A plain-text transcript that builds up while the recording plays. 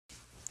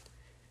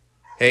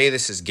Hey,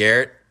 this is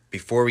Garrett.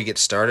 Before we get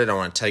started, I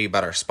want to tell you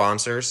about our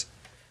sponsors.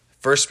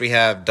 First, we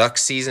have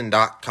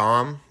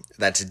duckseason.com.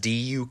 That's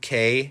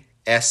DUKSZN.com.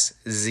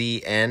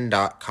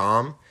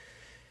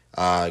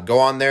 Go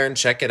on there and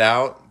check it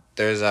out.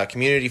 There's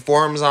community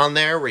forums on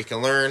there where you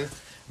can learn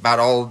about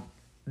all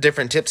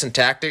different tips and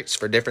tactics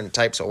for different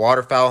types of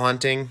waterfowl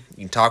hunting. You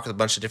can talk with a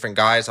bunch of different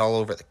guys all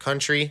over the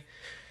country.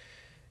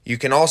 You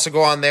can also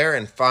go on there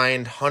and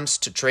find hunts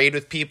to trade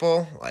with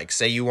people. Like,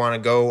 say you want to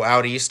go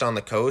out east on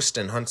the coast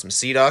and hunt some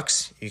sea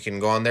ducks. You can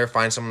go on there,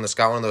 find someone that's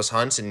got one of those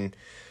hunts, and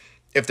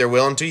if they're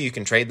willing to, you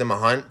can trade them a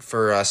hunt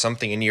for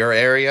something in your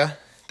area.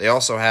 They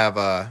also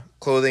have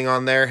clothing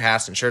on there,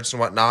 hats and shirts and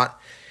whatnot.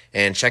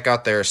 And check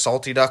out their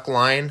Salty Duck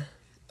line.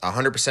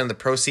 100% of the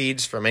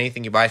proceeds from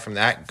anything you buy from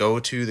that go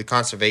to the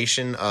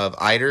conservation of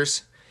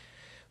eiders.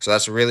 So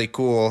that's a really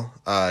cool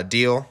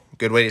deal.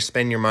 Good way to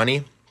spend your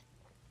money.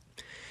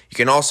 You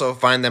can also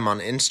find them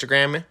on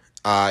Instagram.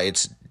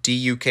 It's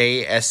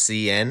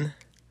DUKSCN.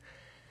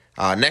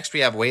 Next, we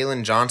have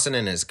Waylon Johnson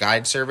and his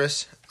guide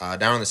service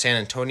down in the San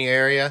Antonio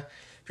area.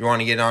 If you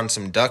want to get on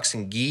some ducks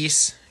and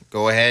geese,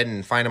 go ahead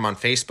and find him on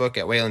Facebook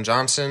at Waylon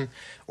Johnson,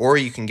 or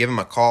you can give him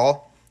a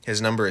call.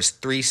 His number is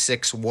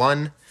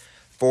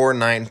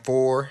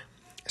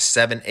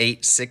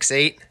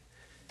 361-494-7868.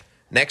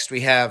 Next,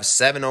 we have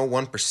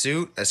 701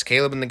 Pursuit. That's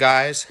Caleb and the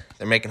guys.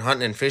 They're making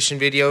hunting and fishing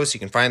videos. You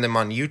can find them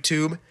on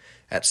YouTube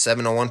at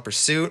 701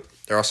 Pursuit.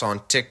 They're also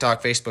on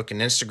TikTok, Facebook, and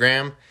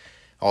Instagram.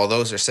 All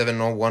those are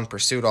 701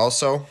 Pursuit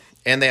also.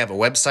 And they have a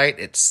website.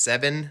 It's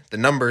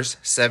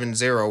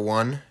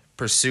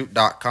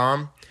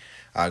 701pursuit.com.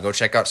 Go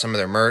check out some of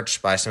their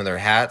merch, buy some of their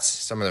hats,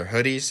 some of their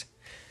hoodies.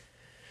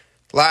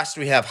 Last,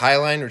 we have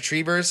Highline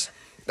Retrievers.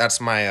 That's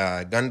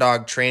my gun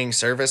dog training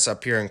service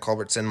up here in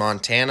Culbertson,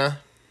 Montana.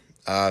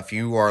 If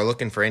you are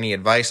looking for any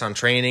advice on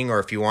training, or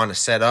if you want to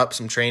set up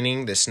some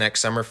training this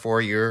next summer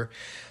for your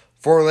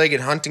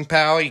four-legged hunting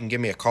pal, you can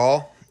give me a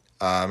call.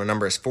 My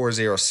number is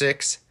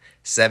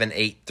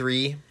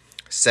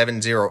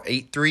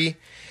 406-783-7083. You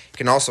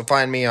can also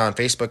find me on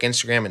Facebook,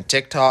 Instagram, and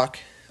TikTok.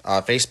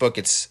 Facebook,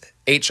 it's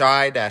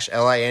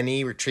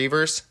HI-LINE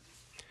Retrievers.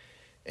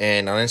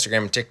 And on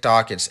Instagram and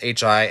TikTok, it's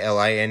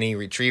HILINE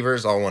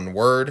Retrievers, all one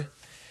word.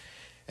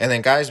 And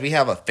then, guys, we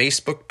have a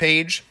Facebook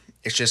page.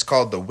 It's just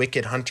called the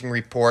Wicked Hunting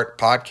Report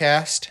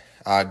Podcast.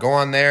 Go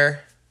on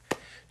there.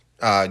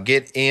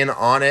 Get in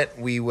on it.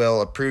 We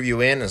will approve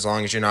you in as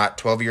long as you're not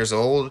 12 years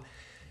old.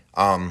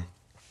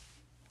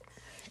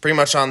 Pretty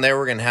much on there,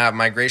 we're going to have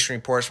migration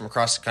reports from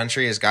across the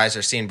country as guys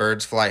are seeing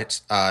birds fly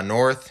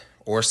north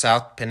or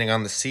south, depending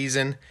on the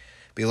season.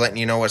 Be letting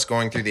you know what's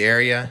going through the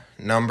area,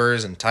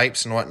 numbers and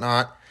types and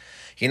whatnot.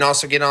 You can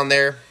also get on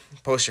there,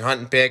 post your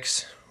hunting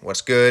pics,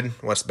 what's good,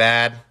 what's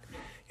bad,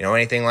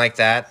 anything like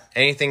that.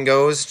 Anything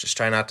goes. Just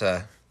try not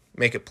to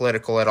make it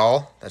political at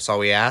all. That's all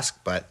we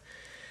ask, but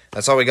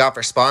that's all we got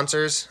for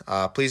sponsors.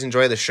 Please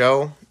enjoy the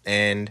show,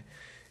 and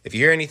if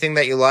you hear anything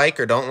that you like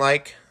or don't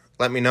like,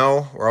 let me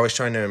know. We're always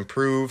trying to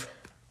improve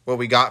what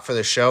we got for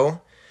the show,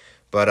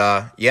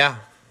 but yeah,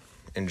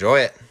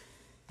 enjoy it.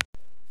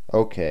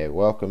 Okay,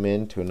 welcome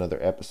into another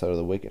episode of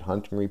the Wicked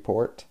Hunting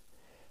Report.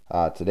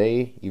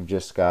 Today, you've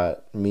just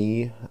got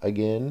me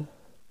again.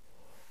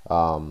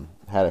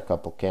 Had a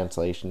couple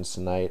cancellations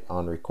tonight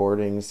on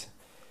recordings,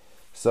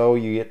 so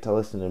you get to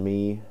listen to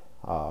me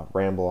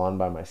ramble on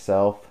by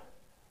myself.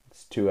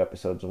 It's 2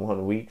 episodes in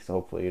 1 week, so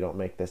hopefully you don't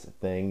make this a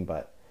thing,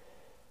 but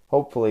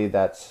hopefully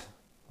this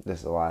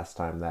is the last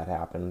time that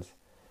happens.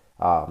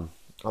 On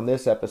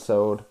this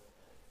episode,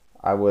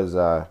 I was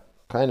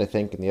kind of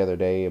thinking the other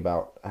day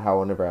about how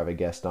whenever I have a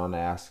guest on, I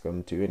ask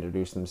them to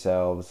introduce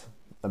themselves,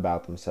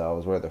 about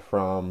themselves, where they're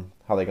from,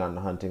 how they got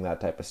into hunting,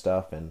 that type of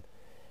stuff, and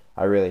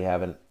I really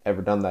haven't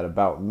ever done that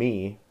about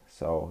me,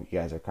 so you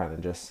guys are kind of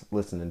just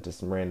listening to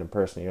some random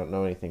person you don't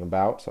know anything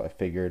about, so I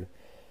figured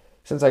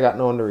since I got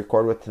no one to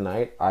record with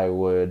tonight, I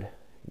would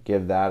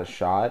give that a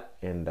shot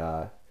and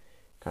kind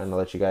of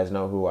let you guys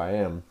know who I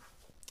am.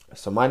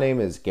 So my name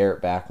is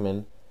Garrett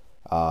Backman.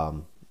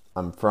 I'm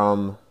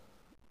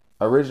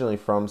originally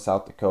from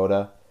South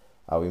Dakota.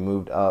 We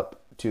moved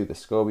up to the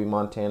Scobie,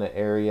 Montana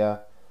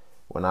area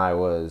when I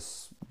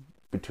was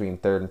between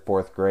 3rd and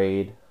 4th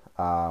grade.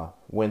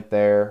 Went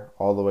there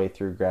all the way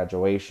through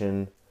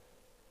graduation.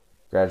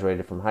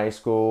 Graduated from high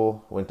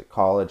school. Went to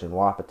college in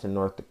Wahpeton,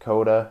 North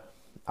Dakota.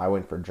 I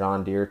went for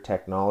John Deere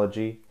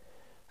Technology.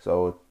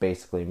 So it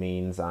basically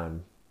means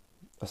I'm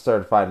a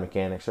certified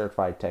mechanic,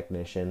 certified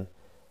technician.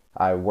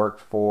 I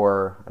worked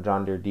for a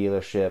John Deere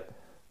dealership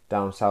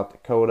down in South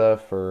Dakota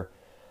for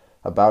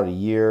about a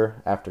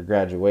year after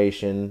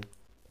graduation,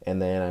 and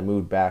then I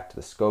moved back to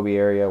the Scobie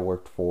area,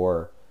 worked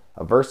for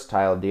a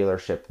Versatile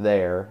dealership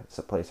there. It's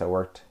a place I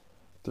worked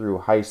through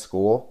high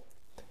school.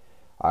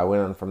 I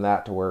went on from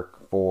that to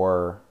work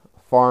for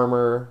a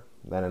farmer,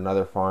 then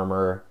another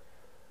farmer,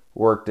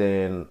 worked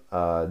in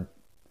John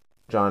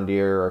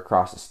Deere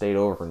across the state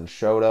over in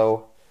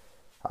Choteau,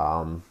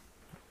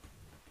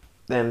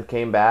 then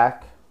came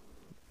back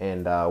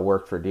and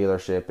worked for a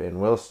dealership in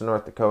Williston,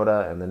 North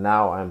Dakota, and then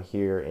now I'm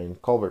here in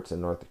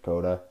Culbertson, North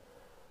Dakota.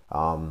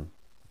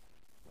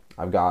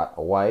 I've got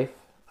a wife,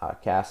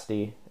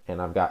 Cassidy,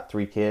 and I've got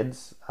 3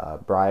 kids,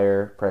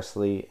 Briar,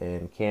 Presley,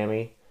 and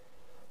Cammy.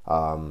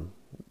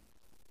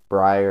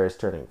 Briar is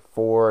turning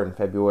 4 in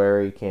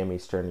February.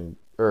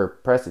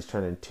 Presley's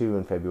turning 2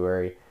 in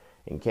February,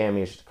 and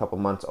Cammy is just a couple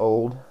months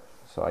old.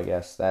 So I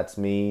guess that's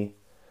me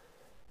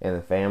and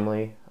the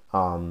family.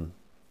 How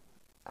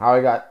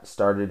I got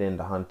started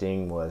into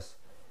hunting was,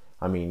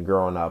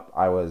 growing up,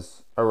 I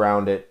was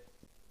around it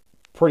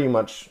pretty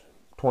much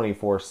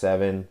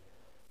 24/7.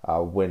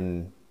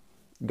 When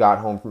got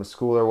home from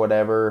school or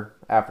whatever,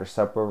 after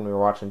supper when we were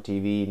watching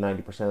TV,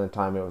 90% of the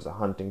time it was a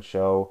hunting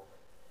show.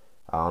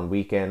 On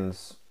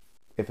weekends,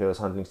 if it was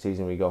hunting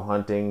season, we go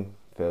hunting.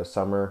 If it was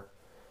summer,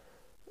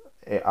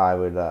 I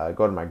would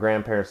go to my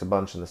grandparents a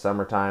bunch in the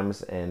summer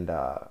times, and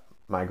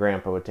my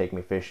grandpa would take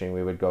me fishing.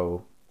 We would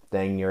go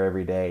dang near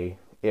every day,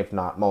 if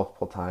not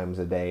multiple times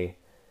a day.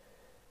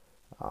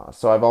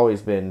 So I've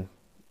always been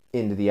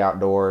into the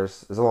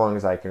outdoors. As long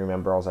as I can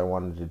remember, all I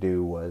wanted to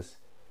do was,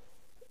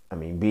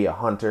 be a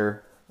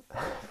hunter.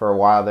 For a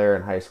while there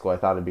in high school, I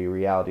thought it'd be a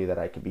reality that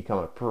I could become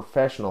a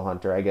professional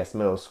hunter, I guess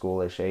middle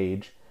schoolish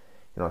age.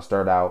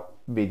 Start out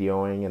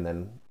videoing and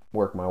then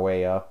work my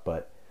way up.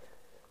 But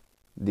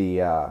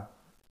the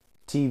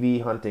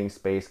TV hunting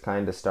space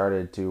kind of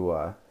started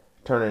to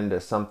turn into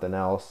something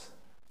else.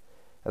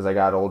 As I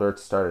got older, it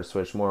started to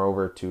switch more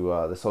over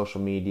to the social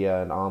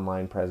media and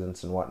online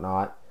presence and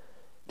whatnot,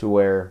 to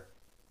where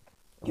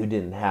you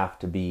didn't have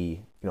to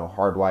be,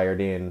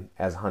 hardwired in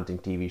as a hunting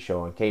TV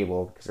show on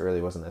cable, because it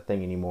really wasn't a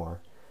thing anymore.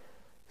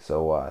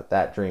 So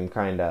that dream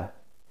kind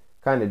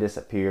of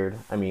disappeared.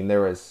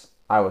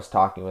 I was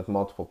talking with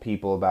multiple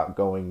people about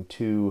going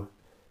to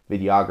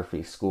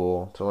videography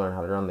school to learn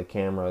how to run the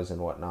cameras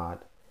and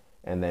whatnot,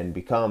 and then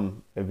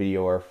become a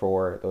videoer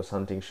for those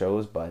hunting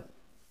shows, but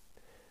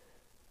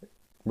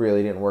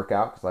really didn't work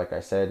out because, like I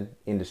said,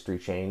 industry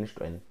changed,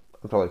 and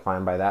I'm totally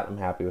fine by that. I'm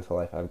happy with the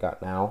life I've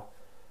got now.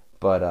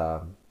 But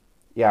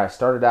I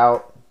started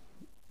out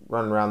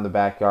running around the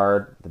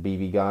backyard, the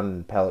BB gun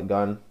and pellet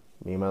gun.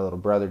 Me and my little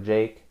brother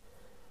Jake.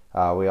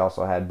 We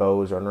also had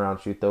bows, running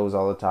around, shoot those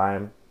all the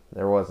time.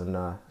 There wasn't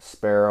a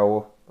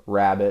sparrow,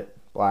 rabbit,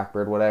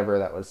 blackbird, whatever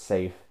that was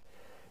safe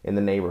in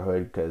the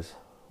neighborhood, because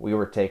we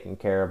were taking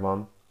care of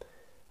them.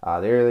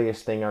 The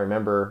earliest thing I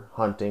remember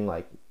hunting,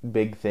 like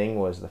big thing,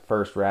 was the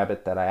first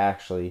rabbit that I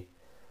actually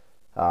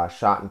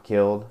shot and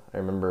killed. I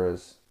remember it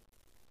was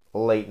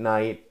late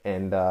night,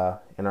 and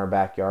in our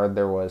backyard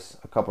there was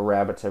a couple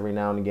rabbits every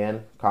now and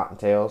again,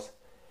 cottontails.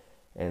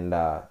 And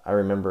I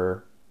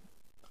remember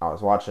I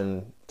was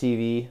watching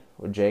TV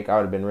with Jake. I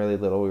would have been really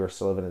little. We were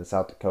still living in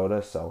South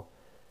Dakota, so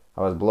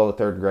I was below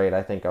 3rd grade.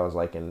 I think I was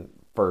like in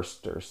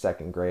 1st or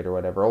 2nd grade or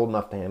whatever, old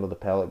enough to handle the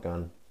pellet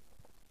gun.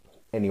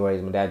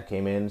 Anyways, my dad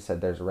came in and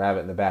said, "There's a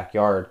rabbit in the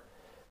backyard.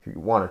 If you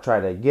want to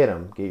try to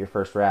get your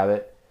first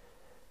rabbit."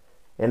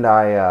 And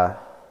I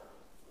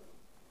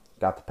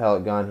got the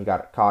pellet gun. He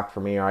got it cocked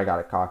for me, or I got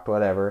it cocked,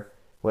 whatever.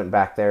 Went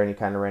back there, and he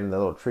kind of ran in the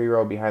little tree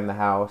row behind the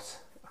house.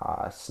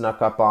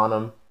 Snuck up on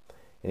him,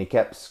 and he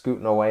kept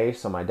scooting away.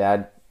 So my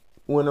dad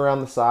went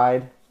around the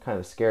side, kind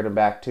of scared him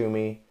back to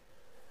me.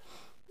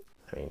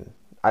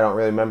 I don't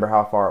really remember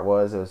how far it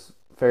was. It was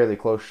a fairly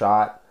close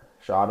shot.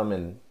 Shot him,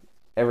 and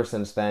ever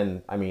since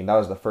then, that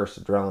was the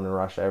first adrenaline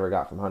rush I ever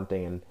got from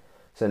hunting, and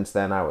since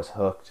then I was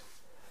hooked.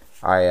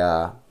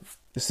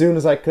 As soon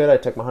as I could, I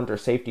took my hunter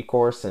safety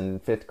course in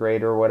 5th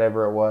grade or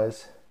whatever it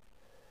was.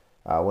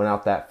 Went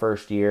out that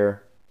first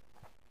year.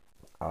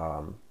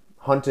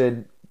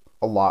 Hunted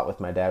a lot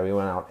with my dad. We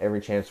went out every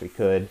chance we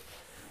could.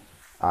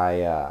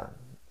 I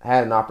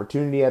had an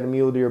opportunity at a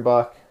mule deer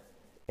buck,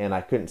 and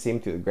I couldn't see him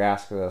through the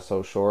grass because I was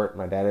so short.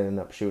 My dad ended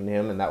up shooting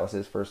him, and that was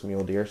his first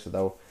mule deer. So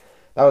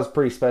that was a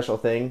pretty special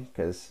thing,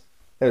 because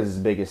it was his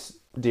biggest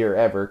deer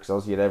ever, because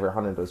all he'd ever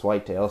hunted was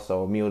whitetail.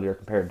 So a mule deer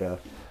compared to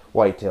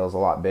whitetail is a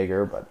lot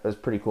bigger, but it was a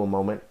pretty cool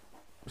moment,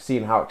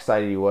 seeing how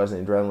excited he was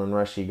and the adrenaline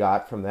rush he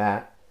got from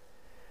that.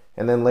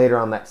 And then later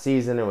on that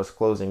season, it was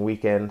closing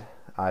weekend,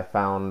 we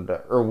found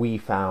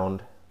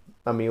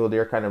a mule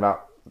deer kind of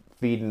out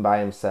feeding by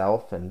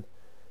himself, and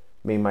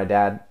me and my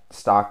dad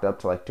stalked up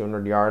to like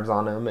 200 yards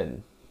on him,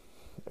 and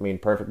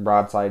perfect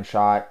broadside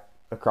shot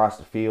across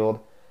the field.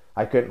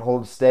 I couldn't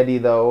hold steady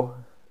though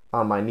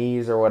on my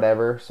knees or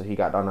whatever, so he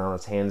got down on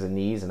his hands and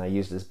knees, and I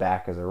used his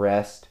back as a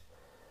rest.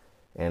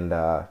 And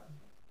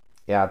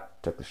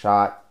took the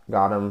shot,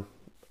 got him.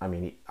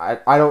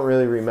 I don't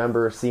really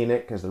remember seeing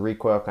it because the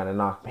recoil kind of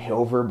knocked me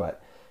over,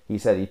 but he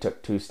said he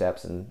took 2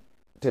 steps and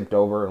tipped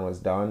over and was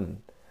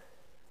done.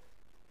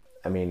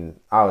 I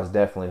was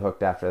definitely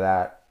hooked after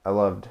that. I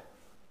loved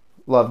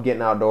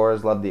getting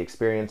outdoors, loved the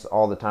experience,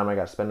 all the time I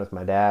got to spend with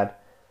my dad.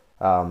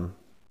 So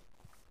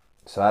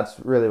that's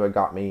really what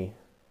got me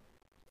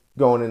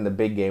going in the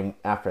big game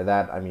after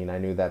that. I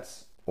knew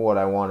that's what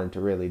I wanted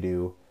to really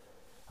do.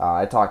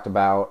 I talked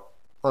about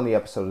on the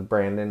episode with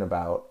Brandon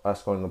about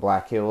us going to the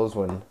Black Hills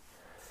when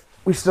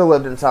we still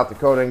lived in South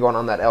Dakota and going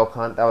on that elk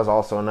hunt. That was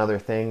also another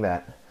thing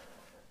that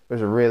was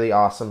a really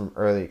awesome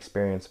early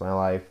experience in my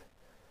life.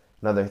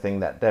 another thing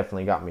that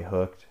definitely got me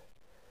hooked.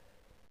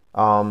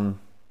 Um,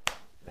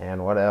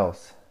 and what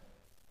else?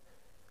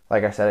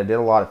 Like I said, I did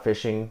a lot of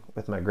fishing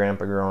with my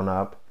grandpa growing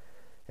up,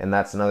 and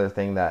that's another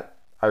thing that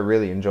I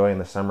really enjoy in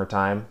the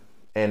summertime.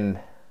 And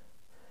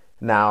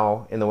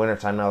now in the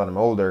wintertime, now that I'm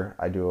older,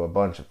 I do a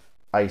bunch of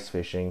ice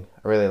fishing.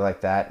 I really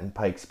like that, and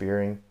pike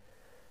spearing.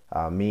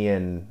 Me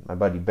and my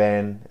buddy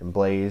Ben and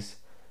Blaze,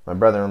 my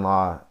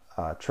brother-in-law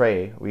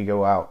Trey, we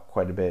go out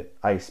quite a bit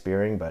ice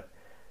spearing. But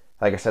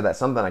like I said, that's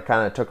something I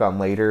kind of took on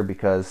later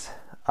because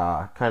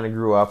I kind of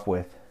grew up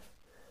with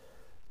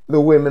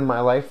the women in my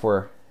life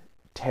were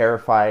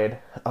terrified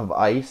of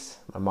ice.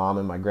 My mom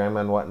and my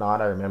grandma and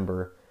whatnot. I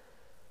remember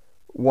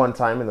one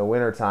time in the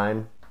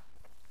wintertime,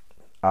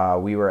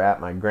 we were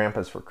at my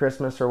grandpa's for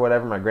Christmas or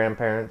whatever, my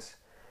grandparents,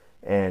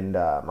 and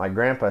my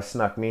grandpa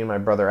snuck me and my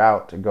brother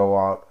out to go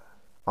out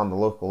on the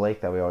local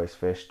lake that we always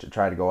fished to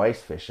try to go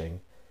ice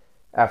fishing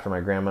after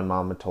my grandma and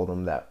mom had told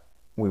him that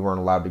we weren't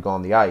allowed to go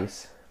on the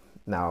ice.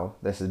 Now,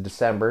 this is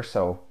December,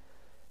 so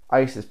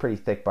ice is pretty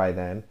thick by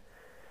then.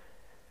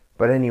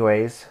 But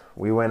anyways,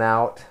 we went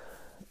out,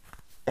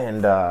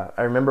 and I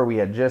remember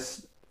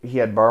he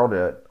had borrowed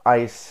an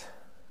ice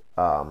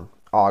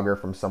auger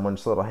from someone,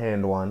 just a little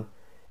hand one,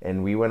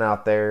 and we went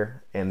out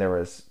there, and there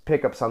was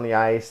pickups on the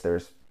ice,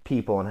 there's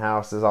people and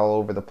houses all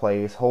over the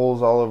place,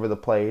 holes all over the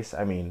place.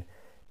 I mean,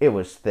 it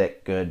was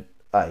thick, good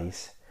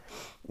ice.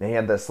 And he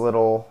had this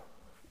little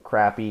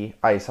crappy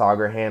ice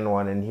auger hand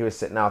one, and he was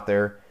sitting out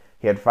there.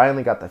 He had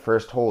finally got the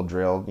first hole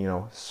drilled,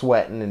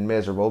 sweating and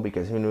miserable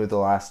because who knew the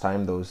last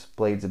time those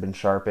blades had been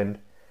sharpened.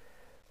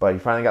 But he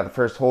finally got the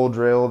first hole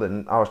drilled,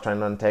 and I was trying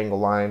to untangle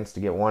lines to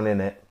get one in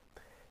it.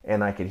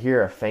 And I could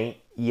hear a faint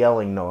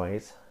yelling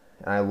noise.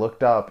 And I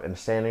looked up, and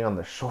standing on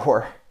the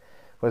shore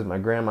was my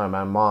grandma and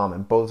my mom,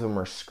 and both of them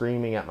were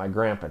screaming at my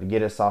grandpa to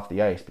get us off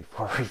the ice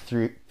before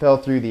we fell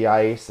through the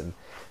ice. And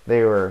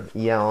they were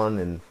yelling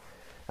and,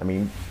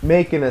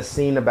 making a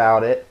scene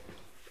about it.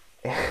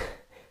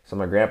 So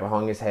my grandpa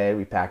hung his head.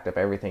 We packed up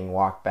everything,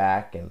 walked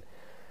back, and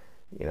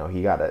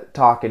he got a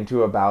talking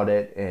to about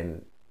it.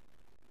 And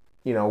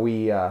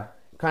we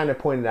kind of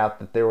pointed out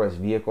that there was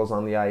vehicles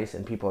on the ice,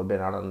 and people had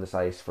been out on this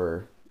ice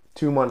for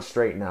 2 months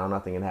straight now.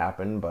 Nothing had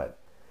happened, but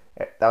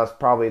that was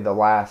probably the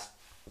last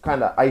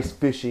kind of ice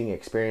fishing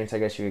experience, I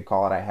guess you could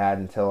call it, I had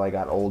until I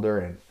got older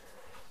and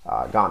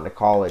got into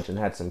college and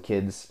had some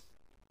kids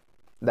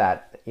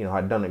that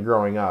had done it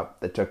growing up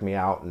that took me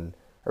out, and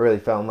I really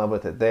fell in love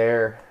with it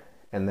there.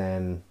 And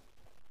then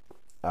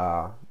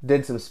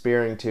did some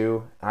spearing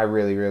too. I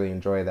really, really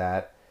enjoy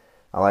that.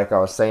 Like I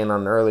was saying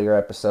on an earlier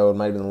episode,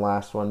 might have been the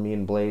last one, me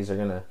and Blaze are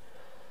going to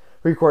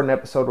record an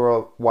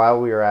episode while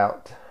we are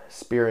out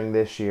spearing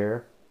this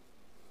year.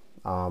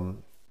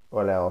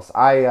 What else?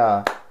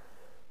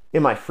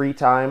 In my free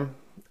time,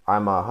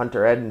 I'm a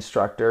hunter ed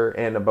instructor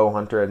and a bow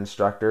hunter ed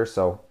instructor,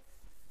 so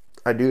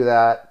I do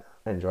that.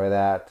 I enjoy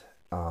that.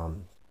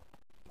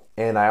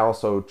 And I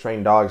also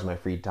train dogs in my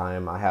free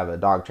time. I have a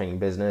dog training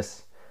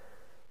business.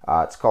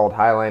 It's called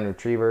Highline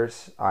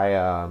Retrievers.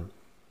 I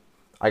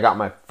got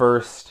my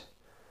first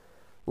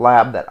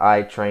lab that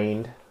I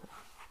trained,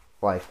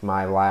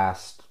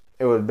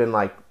 it would have been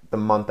like the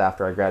month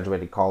after I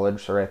graduated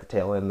college, so right at the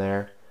tail end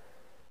there.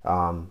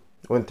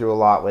 Went through a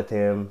lot with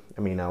him.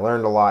 I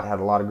learned a lot, had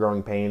a lot of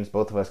growing pains.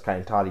 Both of us kind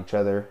of taught each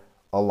other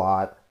a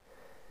lot.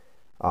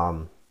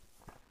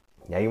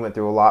 He went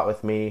through a lot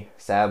with me.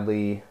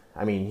 Sadly,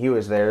 he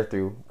was there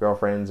through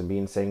girlfriends and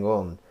being single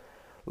and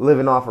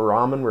living off of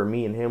ramen, where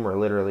me and him were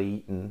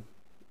literally eating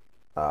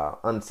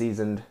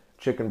unseasoned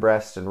chicken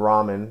breast and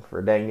ramen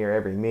for dang near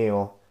every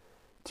meal,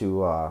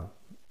 to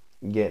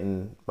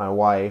getting my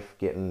wife,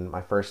 getting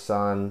my first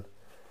son.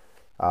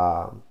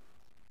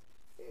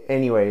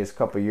 Anyways, a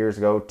couple years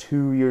ago,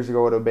 2 years ago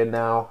it would have been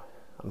now,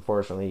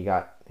 unfortunately he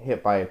got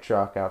hit by a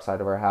truck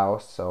outside of our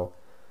house, so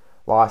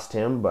lost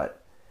him.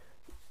 But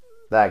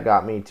that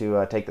got me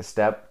to take the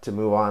step to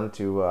move on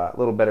to a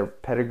little better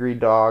pedigree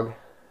dog.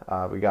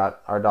 We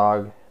got our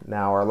dog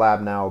now, our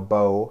lab now,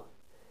 Bo,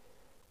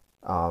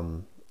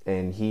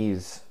 and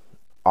he's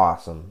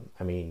awesome.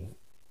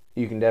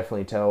 You can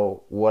definitely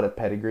tell what a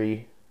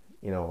pedigree,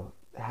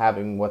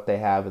 having what they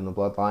have in the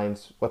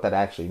bloodlines, what that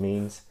actually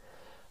means.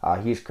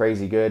 He's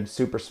crazy good,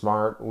 super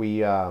smart. We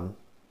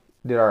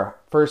did our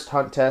first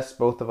hunt test,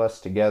 both of us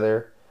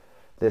together,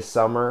 this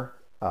summer.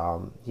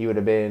 He would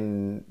have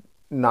been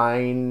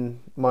 9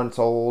 months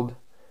old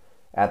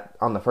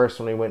on the first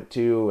one we went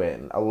to,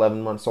 and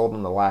 11 months old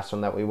on the last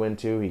one that we went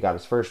to. He got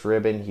his first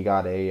ribbon. He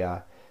got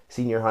a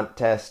senior hunt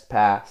test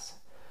pass.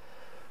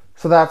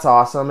 So that's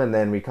awesome. And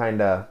then we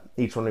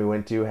each one we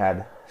went to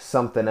had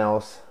something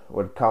else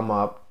would come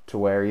up to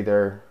where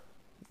either,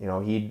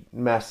 he'd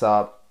mess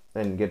up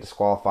and get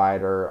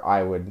disqualified, or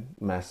I would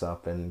mess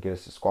up and get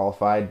us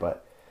disqualified.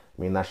 But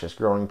that's just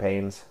growing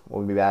pains.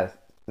 We'll be back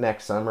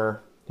next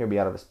summer. He'll be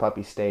out of his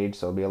puppy stage,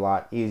 so it'll be a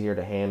lot easier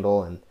to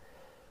handle, and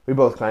we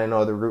both kind of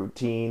know the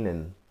routine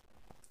and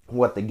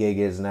what the gig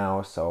is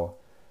now. So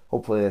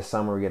hopefully this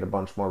summer we get a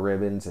bunch more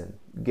ribbons and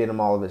get him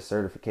all of his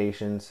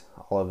certifications,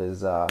 all of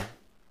his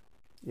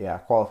yeah,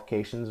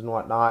 qualifications and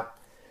whatnot.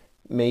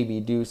 Maybe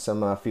do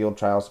some field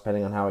trials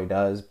depending on how he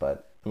does.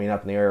 But I mean,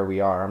 up in the area we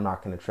are, I'm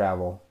not going to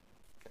travel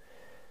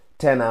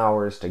 10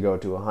 hours to go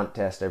to a hunt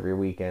test every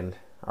weekend.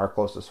 Our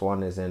closest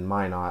one is in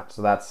Minot,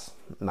 so that's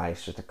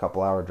nice. Just a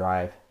couple hour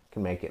drive.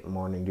 Can make it in the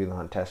morning, do the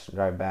hunt test, and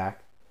drive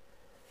back.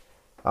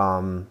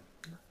 Um,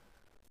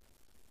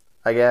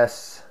 I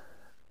guess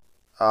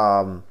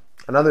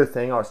another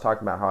thing I was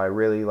talking about how I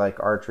really like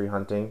archery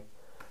hunting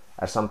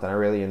as something I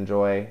really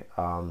enjoy.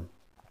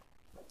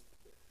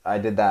 I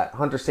did that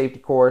hunter safety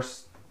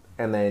course,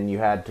 and then you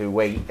had to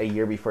wait a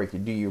year before you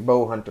could do your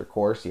bow hunter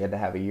course. You had to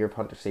have a year of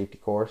hunter safety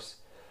course.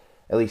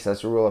 At least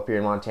that's the rule up here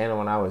in Montana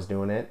when I was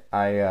doing it.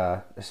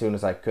 As soon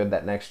as I could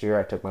that next year,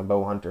 I took my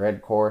bow hunter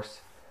ed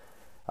course,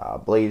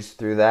 blazed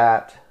through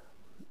that.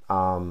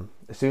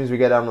 As soon as we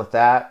got done with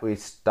that, we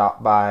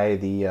stopped by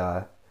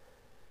the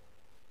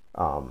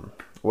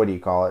what do you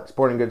call it?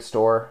 Sporting goods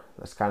store.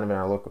 That's kind of in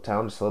our local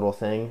town, just a little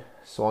thing.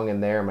 Swung in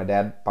there. My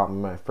dad bought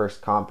me my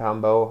first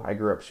compound bow. I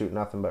grew up shooting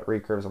nothing but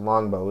recurves and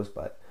longbows,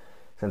 but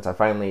since I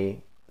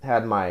finally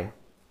had my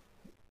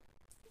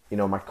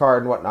my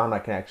card and whatnot, and I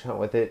can actually hunt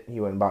with it, he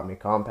went and bought me a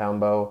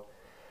compound bow.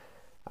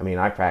 I mean,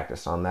 I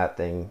practiced on that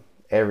thing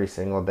every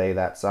single day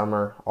that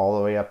summer, all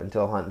the way up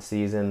until hunting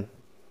season.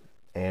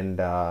 And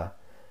I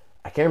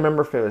can't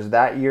remember if it was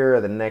that year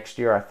or the next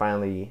year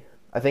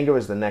I think it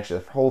was the next year.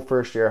 The whole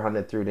first year I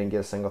hunted through, didn't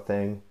get a single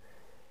thing.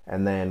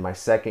 And then my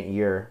second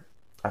year,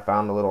 I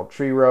found a little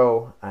tree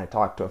row. I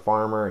talked to a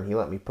farmer, and he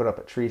let me put up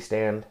a tree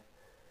stand.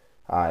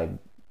 I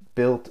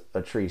built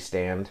a tree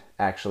stand,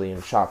 actually,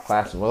 in shop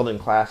class and welding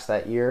class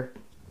that year.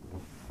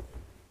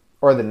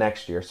 Or the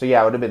next year. So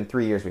yeah, it would have been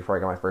 3 years before I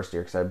got my first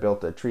year, because I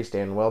built a tree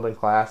stand in welding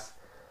class.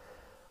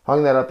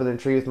 Hung that up in the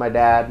tree with my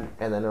dad,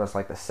 and then it was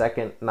like the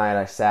second night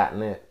I sat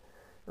in it.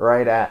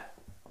 Right at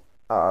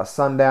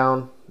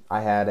sundown,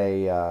 I had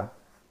a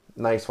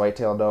nice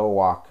whitetail doe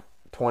walk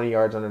 20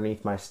 yards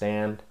underneath my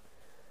stand.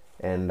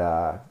 And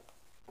I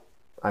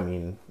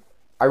mean,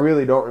 I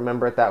really don't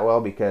remember it that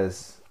well,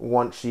 because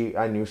once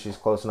I knew she was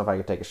close enough I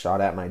could take a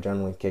shot at, my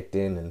adrenaline kicked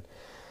in. And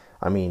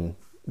I mean,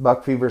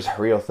 buck fever's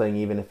a real thing,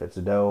 even if it's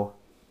a doe.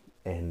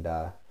 And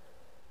I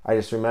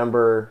just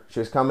remember she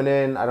was coming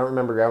in. I don't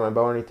remember grabbing my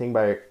bow or anything,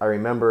 but I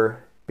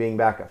remember being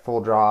back at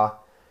full draw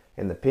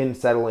and the pin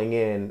settling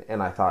in,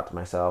 and I thought to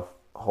myself,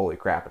 holy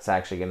crap, it's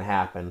actually going to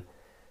happen.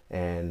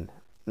 And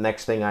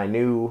next thing I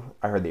knew,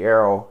 I heard the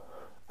arrow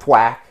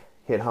thwack,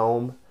 hit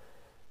home.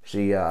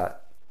 She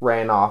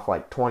ran off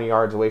like 20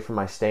 yards away from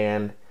my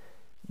stand,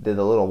 did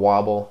a little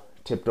wobble,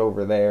 tipped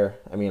over there.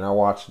 I mean, I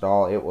watched it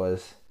all. It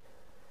was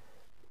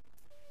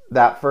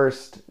that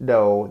first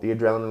doe, the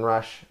adrenaline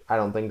rush. I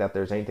don't think that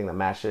there's anything that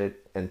matched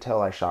it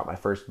until I shot my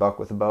first buck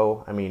with a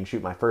bow. I mean,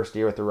 shoot my first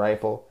deer with a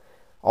rifle.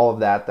 All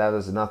of that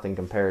is nothing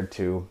compared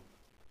to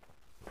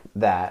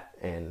that.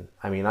 And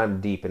I mean,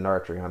 I'm deep into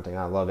archery hunting.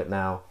 I love it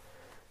now.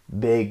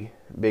 Big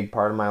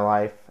part of my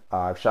life.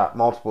 I've shot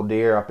multiple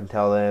deer up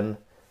until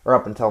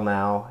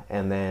now.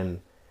 And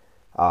then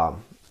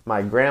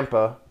my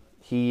grandpa,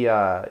 he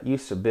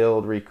used to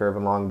build recurve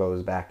and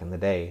longbows back in the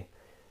day.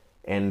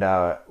 And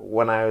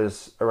when I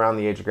was around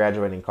the age of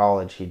graduating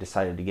college, he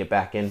decided to get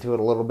back into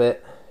it a little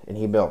bit. And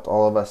he built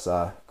all of us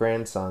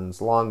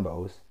grandsons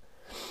longbows.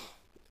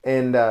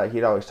 And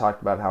he'd always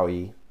talked about how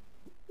he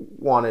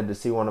wanted to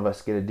see one of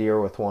us get a deer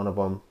with one of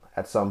them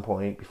at some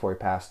point before he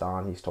passed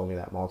on. He's told me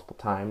that multiple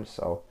times.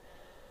 So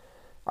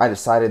I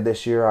decided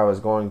this year I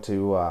was going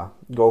to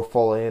go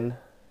full in,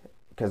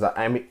 because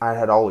I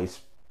had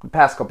always, the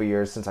past couple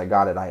years since I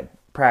got it, I had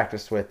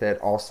practiced with it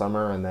all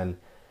summer, and then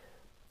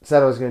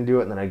said I was going to do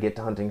it, and then I'd get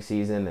to hunting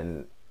season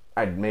and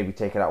I'd maybe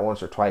take it out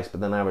once or twice, but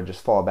then I would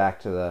just fall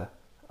back to the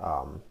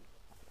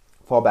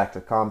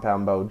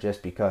compound bow,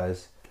 just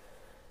because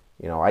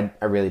I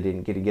really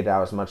didn't get to get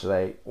out as much as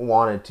I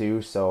wanted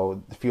to.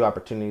 So the few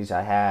opportunities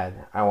I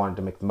had, I wanted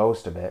to make the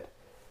most of it.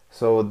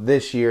 So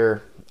this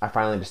year, I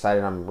finally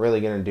decided I'm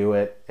really going to do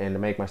it. And to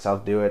make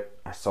myself do it,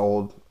 I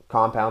sold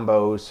compound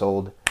bows,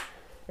 sold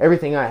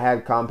everything I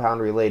had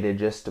compound related,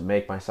 just to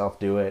make myself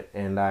do it.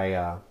 And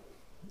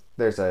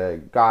there's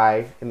a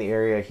guy in the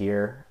area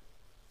here,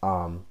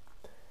 Colton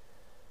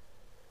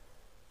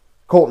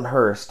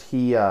Hurst.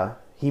 He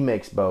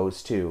makes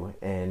bows too,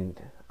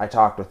 and I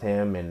talked with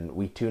him, and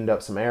we tuned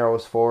up some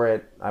arrows for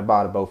it. I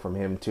bought a bow from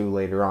him too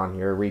later on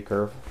here,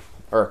 recurve,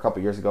 or a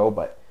couple years ago,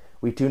 but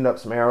we tuned up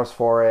some arrows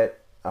for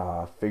it,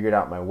 figured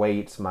out my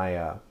weights,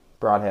 my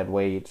broadhead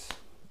weights,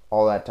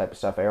 all that type of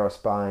stuff, arrow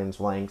spines,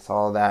 lengths,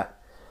 all of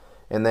that.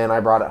 And then I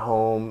brought it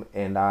home,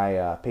 and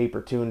I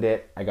paper tuned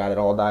it. I got it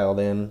all dialed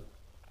in,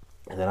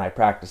 and then I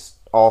practiced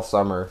all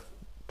summer,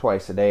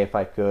 twice a day if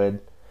I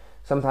could,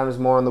 sometimes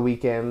more on the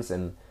weekends,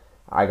 and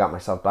I got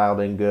myself dialed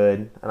in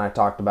good. And I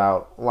talked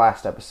about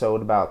last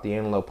episode about the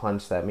antelope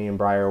hunts that me and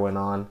Briar went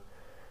on,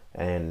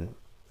 and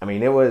I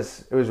mean, it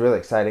was really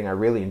exciting. I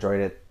really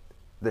enjoyed it.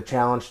 The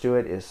challenge to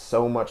it is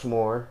so much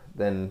more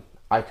than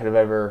I could have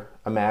ever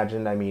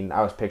imagined. I mean,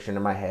 I was picturing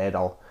in my head,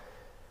 I'll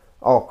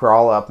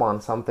crawl up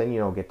on something,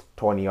 get to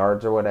 20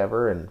 yards or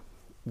whatever, and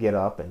get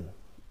up and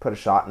put a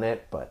shot in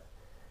it. But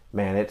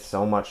man, it's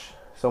so much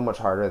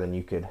harder than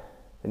you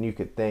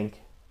could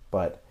think.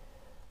 But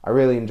I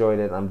really enjoyed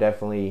it. I'm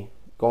definitely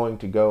going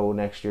to go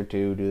next year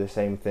too, do the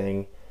same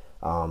thing.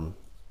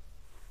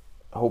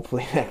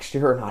 Hopefully next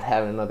year we're not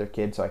having another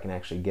kid, so I can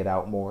actually get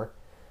out more.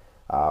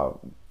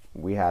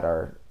 We had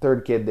our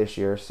third kid this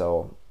year,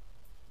 so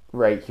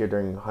right here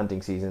during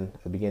hunting season,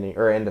 the beginning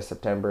or end of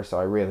September, so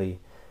I really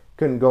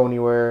couldn't go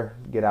anywhere,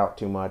 get out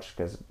too much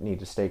because I need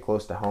to stay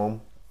close to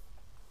home.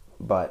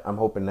 But I'm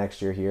hoping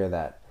next year here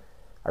that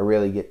I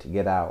really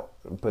get out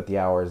and put the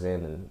hours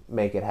in and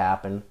make it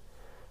happen.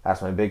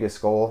 That's my biggest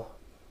goal.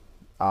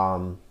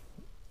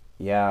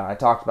 I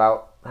talked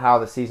about how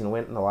the season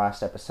went in the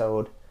last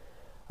episode.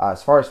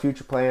 As far as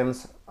future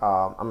plans,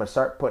 I'm going to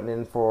start putting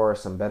in for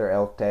some better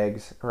elk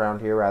tags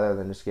around here rather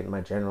than just getting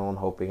my general and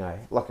hoping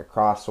I luck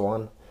across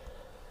one.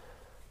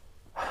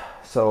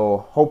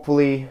 So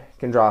hopefully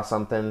can draw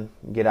something,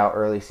 get out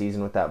early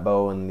season with that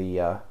bow and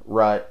the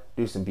rut,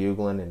 do some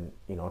bugling, and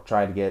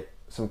try to get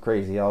some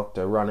crazy elk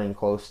to run in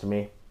close to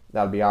me.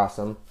 That'd be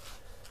awesome.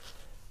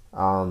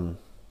 And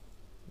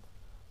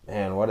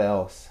what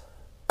else?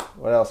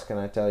 What else can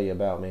I tell you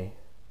about me?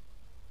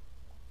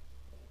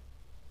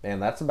 Man,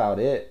 that's about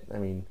it. I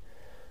mean,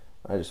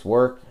 I just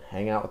work,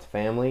 hang out with the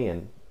family,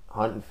 and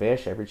hunt and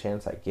fish every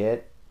chance I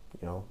get.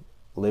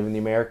 Living the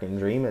American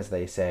dream, as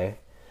they say.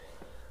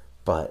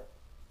 But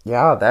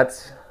yeah,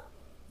 that's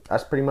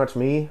pretty much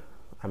me.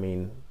 I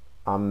mean,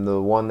 I'm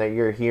the one that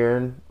you're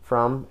hearing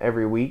from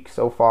every week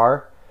so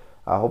far.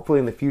 Hopefully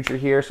in the future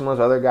here, some of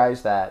those other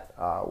guys that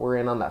were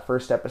in on that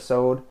first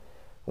episode,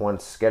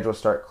 once schedules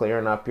start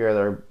clearing up here,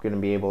 they're going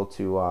to be able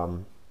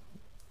to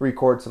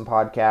record some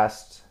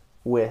podcasts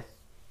with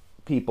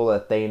people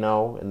that they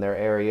know in their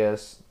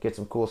areas, get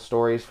some cool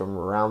stories from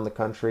around the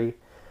country,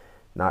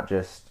 not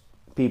just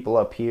people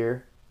up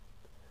here.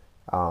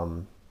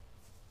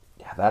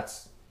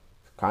 That's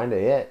kind of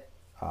it.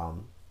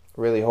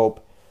 Really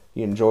hope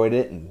you enjoyed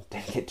it and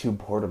didn't get too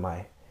bored of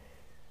my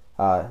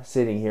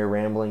sitting here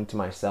rambling to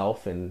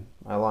myself in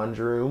my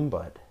laundry room.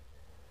 But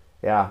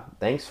yeah,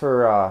 thanks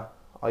for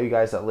all you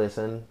guys that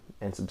listen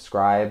and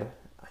subscribe.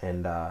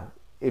 And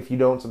if you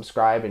don't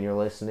subscribe and you're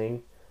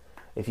listening,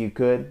 if you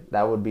could,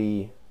 that would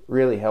be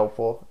really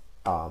helpful.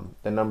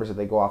 The numbers that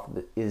they go off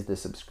is the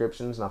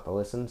subscriptions, not the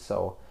listens.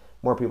 So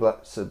more people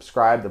that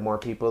subscribe, the more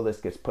people this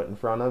gets put in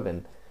front of,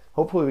 and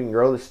hopefully we can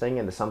grow this thing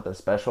into something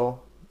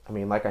special. I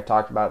mean, like I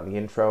talked about in the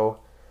intro,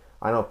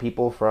 I know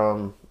people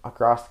from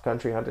across the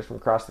country, hunters from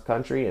across the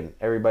country, and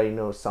everybody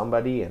knows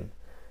somebody, and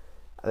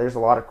there's a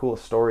lot of cool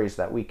stories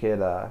that we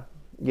could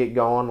get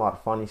going, a lot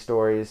of funny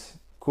stories,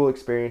 cool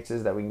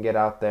experiences that we can get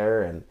out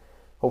there, and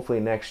hopefully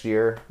next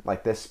year,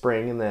 like this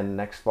spring and then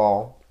next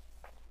fall,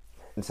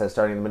 instead of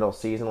starting in the middle of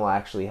the season, we'll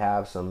actually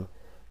have some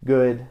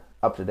good,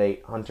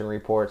 up-to-date hunting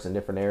reports in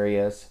different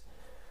areas.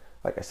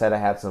 Like I said, I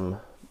had some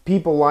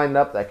people lined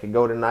up that could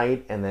go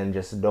tonight, and then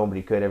just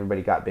nobody could.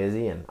 Everybody got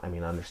busy, and I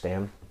mean, I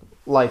understand.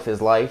 Life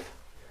is life.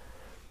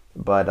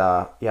 But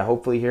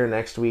hopefully here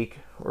next week,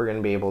 we're going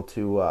to be able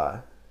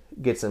to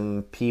get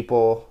some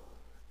people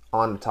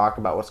on to talk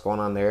about what's going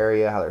on in their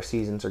area, how their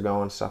seasons are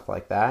going, stuff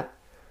like that.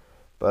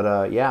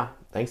 But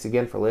thanks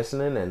again for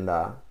listening, and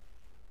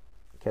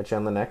catch you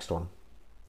on the next one.